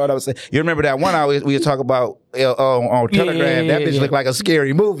specifics. You know what I'm saying? You remember that one we was talking about on Telegram? That bitch looked like a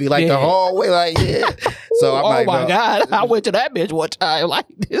scary movie, like the whole way, like So I'm like, my God, I went to that bitch one time. Like,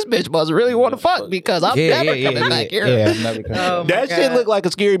 this bitch must really want to fuck because I'm never coming back here. Yeah, I'm never coming. That shit looked like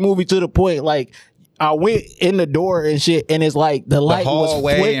a scary movie to the point, like, I went in the door and shit, and it's like the light was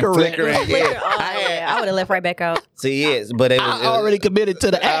flickering. I would have left right back out. See, yes, but it was, I already committed to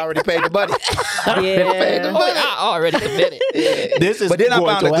the act. I already paid the money. Yeah. I already committed. This is But then I going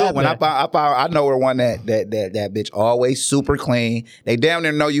found to a good happen. one. I know her one that bitch always super clean. They damn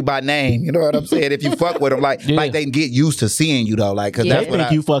near know you by name. You know what I'm saying? If you fuck with them, like they can get used to seeing you though. Like, cause They that's what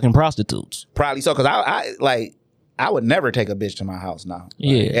think you fucking prostitutes. probably so. Cause I would never take a bitch to my house now.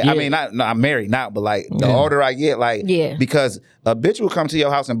 Yeah, I mean, I'm married now, but like the older I get, like, because a bitch will come to your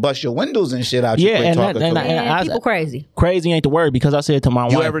house and bust your windows and shit out. You quit talking to her. Man, people crazy. Crazy ain't the word because I said to my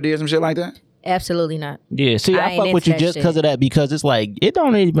wife. You ever did some shit like that? Absolutely not. Yeah, see, I I ain't fuck with into you that just shit. because of that, because it's like it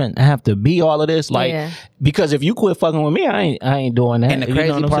don't even have to be all of this. Like, because if you quit fucking with me, I ain't doing that. And the You know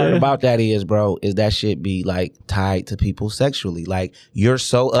crazy what I'm part saying? about that is, bro, is that shit be like tied to people sexually. Like, you're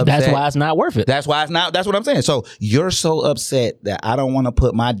so upset. That's why it's not worth it. That's why it's not. That's what I'm saying. So you're so upset that I don't want to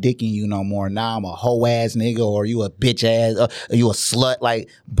put my dick in you no more. Now I'm a hoe ass nigga, or you a bitch ass, or you a slut. Like,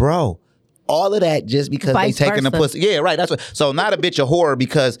 bro. All of that just because Vice they taking the versa. pussy. Yeah, right. That's what. So not a bitch a whore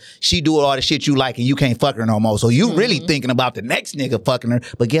because she do all the shit you like and you can't fuck her no more. So you really thinking about the next nigga fucking her.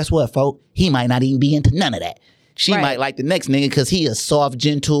 But guess what, folk? He might not even be into none of that. She might like the next nigga because he a soft,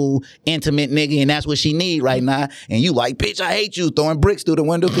 gentle, intimate nigga, and that's what she need right now. And you like, bitch, I hate you, throwing bricks through the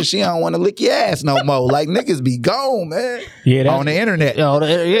window because she don't want to lick your ass no more. Like, niggas be gone, man. Yeah, on the internet.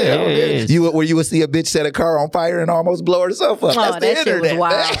 Yeah. You would see a bitch set a car on fire and almost blow herself up. That's the that shit internet. was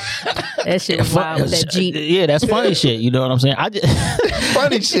wild. That shit was wild with that Jeep. Yeah, that's funny shit. You know what I'm saying? I just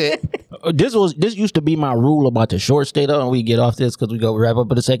Funny shit. This used to be my rule about the short stay though, and we get off this because we go wrap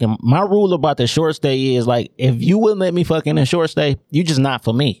up in a second. My rule about the short stay is like, if you wouldn't let me fuck in a short stay, you just not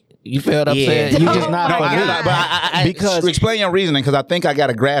for me. You feel what I'm saying? You just not for me. Because explain your reasoning, because I think I got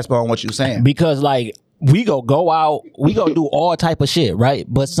a grasp on what you're saying. Because like we go out, we go do all type of shit, right?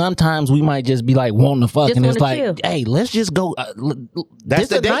 But sometimes we might just be like wanting to fuck, Just and it's wanna like, chill. hey, let's just go. That's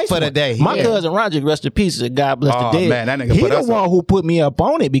the date for the day. My Yeah. cousin Roger, rest in peace, God bless Oh, the dead. man, that nigga he put the us one up. who put me up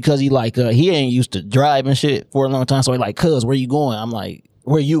on it because he like he ain't used to drive and shit for a long time. So he like, cuz, where you going? I'm like,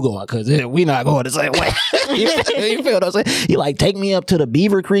 where you going? Cause we not going the same way. You feel what I'm saying? He like, take me up to the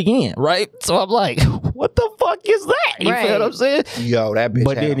Beaver Creek Inn, right? So I'm like, what the fuck is that? You feel what I'm saying? Yo, that bitch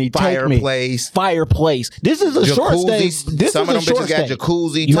But had then he a take me. Fireplace. This is a short stay. This Some is of a them short bitches got stay.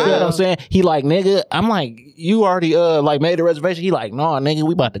 jacuzzi. You too. feel what I'm saying? He like, nigga, I'm like, you already like made a reservation. He like, no, nigga,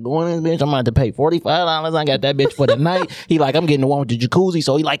 we about to go in this bitch. I'm about to pay $45. I got that bitch for the night. He like, I'm getting the one with the jacuzzi.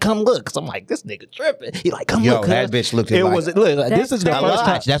 So he like, come look. Cause I'm like, this nigga tripping. He like, come Yo, look. that cuz. bitch looked It like was look, this is the a first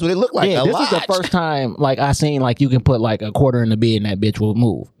time. lodge. That's what it looked like. Yeah, a this is the lodge. first time like I seen like you can put like a quarter in the bed and that bitch will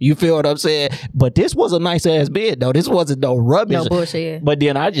move. You feel what I'm saying? But this was a nice ass bed though. This wasn't no rubbish. No bullshit. Yeah. But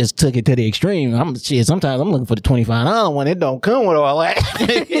then I just took it to the extreme. Sometimes I'm looking for the $25 when it don't come with all that.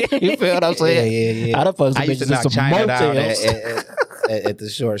 You feel what I'm saying? Yeah. I done fucked some I used to bitches in knock some China down motels. at the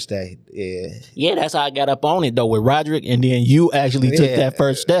short stay. Yeah. Yeah, that's how I got up on it though with Roderick, and then you actually took Yeah. that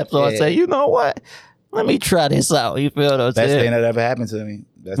first step. So I Yeah. say, you know what? Let me try this out. You feel what I'm Best thing saying? that ever happened to me.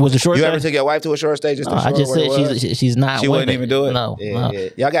 Was it short You stay? ever took your wife to a short stay just to No, show I just her what said it was? she's not. She with wouldn't it. even do it. No, Yeah, no. yeah.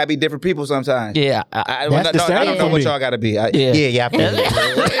 Y'all gotta be different people sometimes. Yeah, that's the same I don't know for what me. y'all gotta be. I Yeah. feel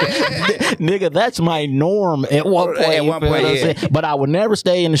it. Nigga, that's my norm at one point. At you one feel point, what I'm yeah. saying? But I would never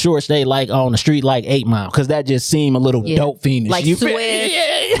stay in the short stay like on the street like 8 Mile because that just seemed a little dope fiendish. Like you feel? Swiss.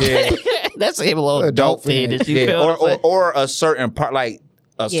 Yeah. That seemed a little dope fiendish. You feel what I'm saying? or a certain part like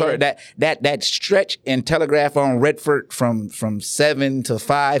a certain that stretch in Telegraph on Redford from 7 to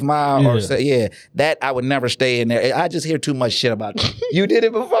 5 Mile or that I would never stay in there. I just hear too much shit about that. You did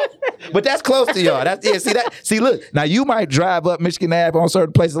it before, but that's close to y'all. See look, now you might drive up Michigan Ave on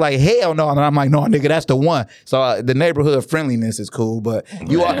certain places like hell no, and I'm like, no nigga, that's the one. So the neighborhood friendliness is cool, but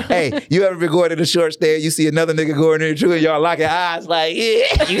you are hey, you ever been going to the short stay? You see another nigga going there too, and y'all locking eyes like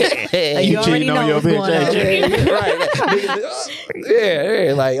yeah, You already know what's going on.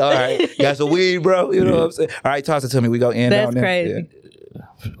 yeah, like all right, got some weed, bro. You know what I'm saying? All right, toss it to me. We go end That's on there. crazy. Yeah.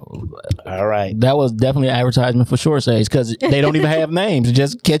 All right. That was definitely an advertisement for short stays because they don't even have names.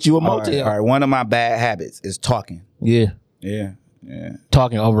 Just catch you a motel. All right. One of my bad habits is talking. Yeah. Yeah.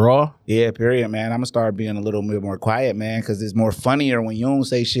 Talking overall. Yeah, period, man. I'm gonna start being a little bit more quiet, man, because it's more funnier when you don't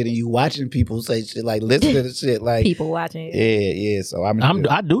say shit and you watching people say shit, like listen to the shit, like People watching it. Yeah. So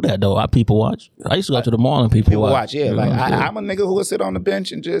I do that though. I people watch. I used to go to the mall and people watch. Yeah, like I'm a nigga who will sit on the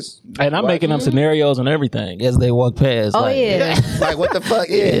bench and just And I'm making them scenarios and everything as they walk past. Oh like, yeah. like what the fuck?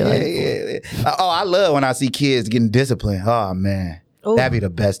 Yeah. Oh, I love when I see kids getting disciplined. Oh man. Ooh. That'd be the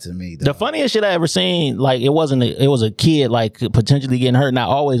best to me. Though. The funniest shit I ever seen, like it was a kid like potentially getting hurt, and I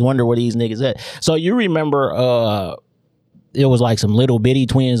always wonder where these niggas at. So you remember it was like some little bitty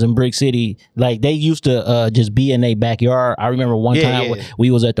twins in Brick City. Like they used to just be in their backyard. I remember one time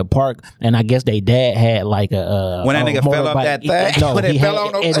we was at the park and I guess they dad had like a when that nigga fell off that thing. No, when he it had, fell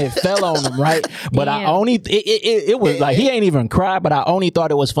on him. and it fell on him, right? But Damn. I only it was like he ain't even cry, but I only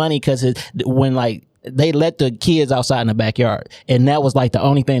thought it was funny because when like they let the kids outside in the backyard, and that was like the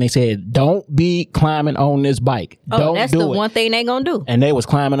only thing they said. Don't be climbing on this bike. Oh, Don't that's do the it. one thing they gonna do. And they was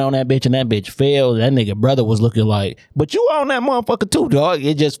climbing on that bitch, and that bitch fell. That nigga brother was looking like, but you on that motherfucker too, dog.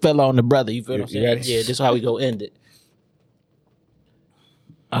 It just fell on the brother. You feel what I'm saying? ready? Yeah, this is how we go end it.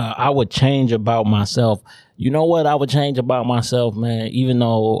 I would change about myself. You know what I would change about myself, man? Even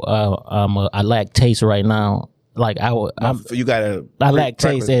though I lack taste right now. Like I lack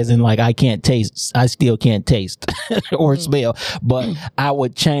taste as in like I can't taste. I still can't taste or smell. But I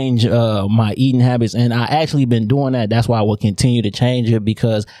would change my eating habits, and I actually been doing that. That's why I will continue to change it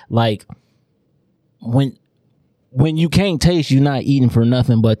because like when you can't taste, you're not eating for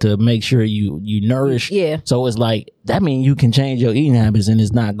nothing but to make sure you nourish. Yeah. So it's like that means you can change your eating habits and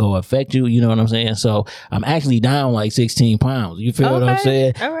it's not gonna affect you. You know what I'm saying? So I'm actually down like 16 pounds. You feel what I'm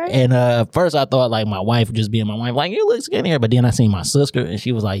saying? All right. And first I thought like my wife just being my wife, like you look skinnier. But then I seen my sister and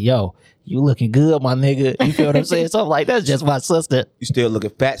she was like, "Yo, you looking good, my nigga." You feel what I'm saying? So I'm like, that's just my sister. You still looking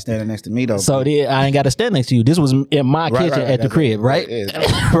fat standing next to me though. So then I ain't got to stand next to you. This was in my kitchen at the That's crib, right?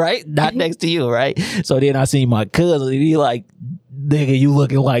 Right? Not next to you, right? So then I see my cousin. He like, nigga, you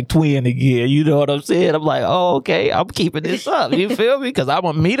looking like twin again. You know what I'm saying? I'm like, oh, okay, I'm keeping this up. You feel me? Because I'm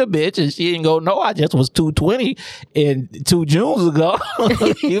going to meet a bitch and she ain't going to know I just was 220 in 2 Junes ago.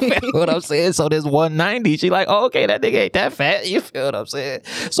 You feel what I'm saying? So this 190, she like, oh, okay, that nigga ain't that fat. You feel what I'm saying?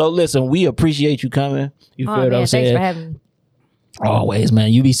 So listen, we appreciate you coming. You feel what I'm saying? Thanks for having me. Always,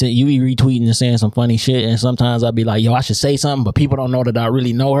 man. You be retweeting and saying some funny shit, and sometimes I be like, "Yo, I should say something," but people don't know that I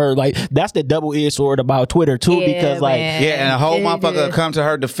really know her. Like that's the double-edged sword about Twitter too, because like, and a whole motherfucker come to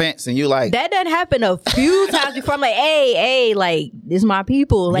her defense, and you like that done happened a few times before. I'm like, hey, like this my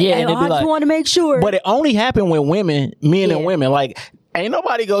people. Like, Yeah, hey, and they be I just like- want to make sure. but it only happened with women, men and women. Like, ain't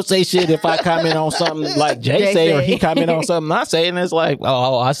nobody gonna say shit if I comment on something like Jay say or he comment on something I say, and it's like,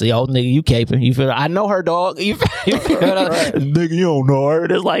 oh, I see, oh nigga, you caping. You feel? I know her, dog. You feel? Nigga, you don't know her.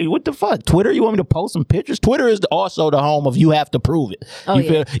 It's like, what the fuck? Twitter? You want me to post some pictures? Twitter is also the home of you have to prove it. Oh, you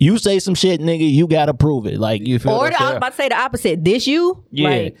feel? yeah. You say some shit, nigga, you gotta prove it. Like you feel? or what I'm I was saying? about to say the opposite. This you?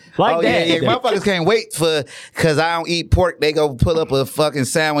 Yeah, Like, oh that. yeah, motherfuckers can't wait cause I don't eat pork. They go pull up a fucking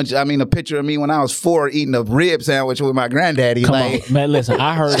sandwich. I mean, a picture of me when I was 4 eating a rib sandwich with my granddaddy. Come like, on, man. Listen,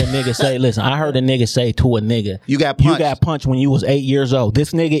 I heard a nigga say. Listen, I heard a nigga say to a nigga, You got punched. You got punched when you was 8 years old.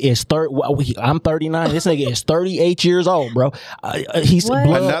 This nigga is I'm 39. This nigga is 38 years old, bro. He's What?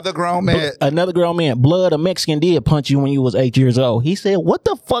 blood. Another grown man. Another grown man. Blood, a Mexican did punch you when you was 8 years old. He said, "What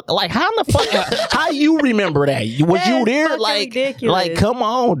the fuck? Like, how in the fuck? How you remember that? Was you That's there? fucking Like, ridiculous. like, come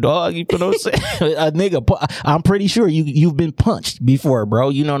on, dog. You know what I'm saying? A nigga. I'm pretty sure you've been punched before, bro.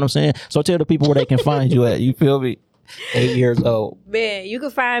 You know what I'm saying? So tell the people where they can find you at. You feel me? 8 years old. Man, you can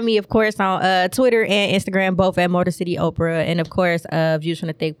find me, of course, on Twitter and Instagram, both at Motor City Oprah, and of course, Views from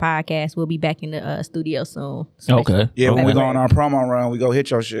the Thick podcast. We'll be back in the studio soon. Okay. Yeah, when Okay. we go on our promo run, we go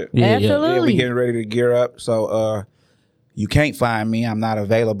hit your shit. Yeah, Absolutely. Yeah, we getting ready to gear up. So you can't find me. I'm not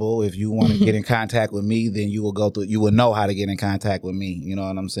available. If you want to get in contact with me, then you will know how to get in contact with me. You know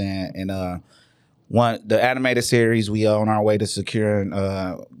what I'm saying? And the animated series, we are on our way to securing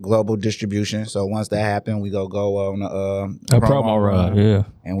global distribution. So once that happens, we go on A promo run, yeah.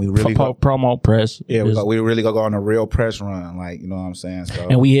 And we really promo press. yeah, is- we really go on a real press run, like, you know what I'm saying? So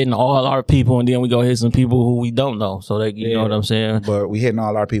and we hitting all our people, and then we go hit some people who we don't know. So they, you know what I'm saying? but we hitting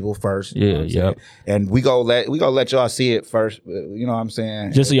all our people first. You know Yeah, what I'm saying? And we go let y'all see it first. You know what I'm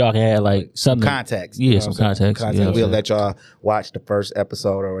saying? Just so y'all can have like something Context. Yeah, you know some what I'm saying? context. Yeah, We'll yeah. let y'all watch the first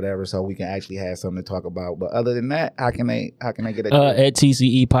episode or whatever, so we can actually have something to talk about. But other than that, how can they get it? At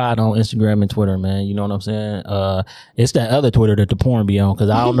TCE Pod on Instagram and Twitter, man. You know what I'm saying? It's that other Twitter that the porn be on, because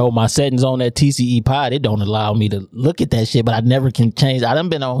I don't know my settings on that TCE Pod. It don't allow me to look at that shit, but I never can change. I done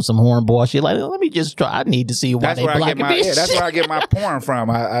been on some hornball shit. Like, let me just try. I need to see why they blocking me. Yeah, that's where I get my porn from.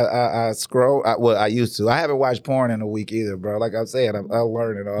 I scroll. I used to. I haven't watched porn in a week either, bro. Like I'm saying, I'll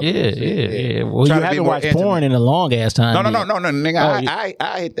learn it all. Yeah. Well, you haven't watched porn in a long ass time. No, nigga.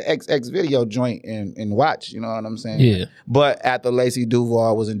 I hit the XX video joint and watch. You know what I'm saying? Yeah. But after Lacey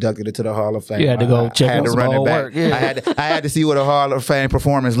Duval was inducted into the Hall of Fame, You had to go check out some whole work. Yeah. I had to see what a Hall of Fame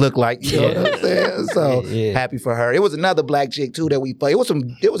performance looked like. You know what I'm saying? So happy for her. It was another black chick too that we fucked.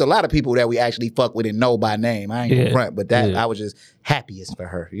 It was a lot of people that we actually fuck with and know by name. I ain't gonna front, but I was just happiest for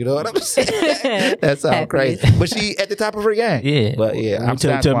her. You know what I'm saying? That's all crazy. But she at the top of her game. Yeah. But yeah,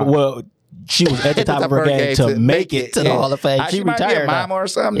 well, she was at the top of her game to make it to the Hall of Fame. She might be a retired. mama or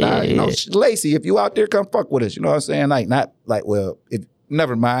something. Nah, you know, Lacey, if you out there, come fuck with us. You know what I'm saying? Like, not like, well, if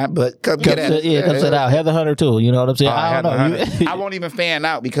never mind, but come get at us. Come sit out. Heather Hunter too. You know what I'm saying? I don't know. I won't even fan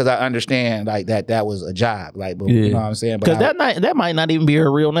out because I understand like that was a job. Like, but you know what I'm saying? Because that might not even be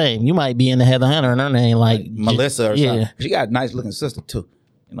her real name. You might be in the Heather Hunter and her name like Melissa or something. She got a nice looking sister too.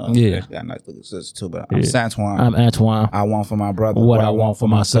 You know, she got a nice looking sister too. But I'm Santuan. I'm Antoine. I want for my brother what I want for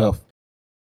myself.